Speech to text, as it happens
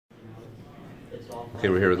Okay,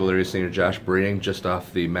 we're here with Elyria senior Josh Breeding, just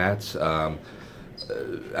off the mats. I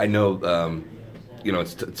know,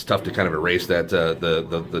 it's tough to kind of erase that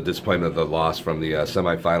the disappointment of the loss from the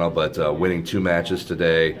semifinal, but winning 2 matches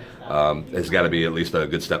today has got to be at least a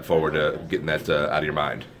good step forward to getting that out of your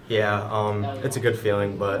mind. Yeah, it's a good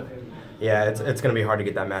feeling, but yeah, it's going to be hard to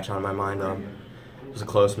get that match out of my mind. It was a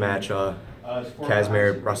close match.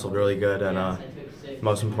 Casimir wrestled really good, and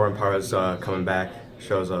most important part was coming back.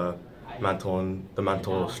 Shows the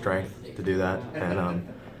mental strength to do that, and I'm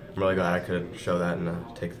really glad I could show that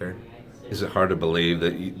and take third. Is it hard to believe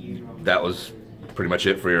that that was pretty much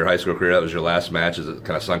it for your high school career? That was your last match? Is it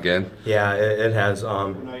kind of sunk in? Yeah, it has.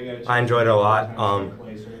 I enjoyed it a lot.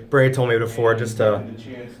 Brady told me before just to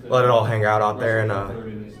let it all hang out there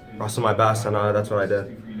and wrestle my best, and that's what I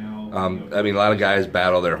did. I mean, a lot of guys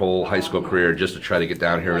battle their whole high school career just to try to get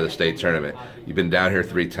down here to the state tournament. You've been down here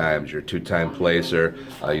 3 times. You're a 2-time placer.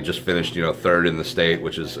 You just finished, third in the state,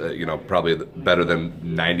 which is, probably better than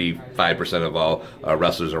 95% of all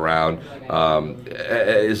wrestlers around.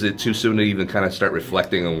 Is it too soon to even kind of start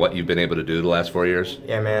reflecting on what you've been able to do the last 4 years?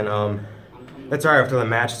 Yeah, man. It's right after the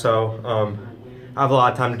match, so I have a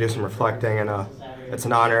lot of time to do some reflecting, and it's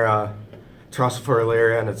an honor to wrestle for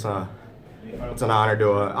Elyria, and it's an honor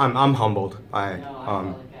to. I'm humbled by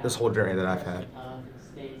this whole journey that I've had.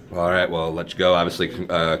 All right, well, I'll let you go. Obviously,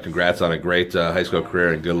 congrats on a great high school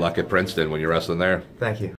career, and good luck at Princeton when you're wrestling there. Thank you.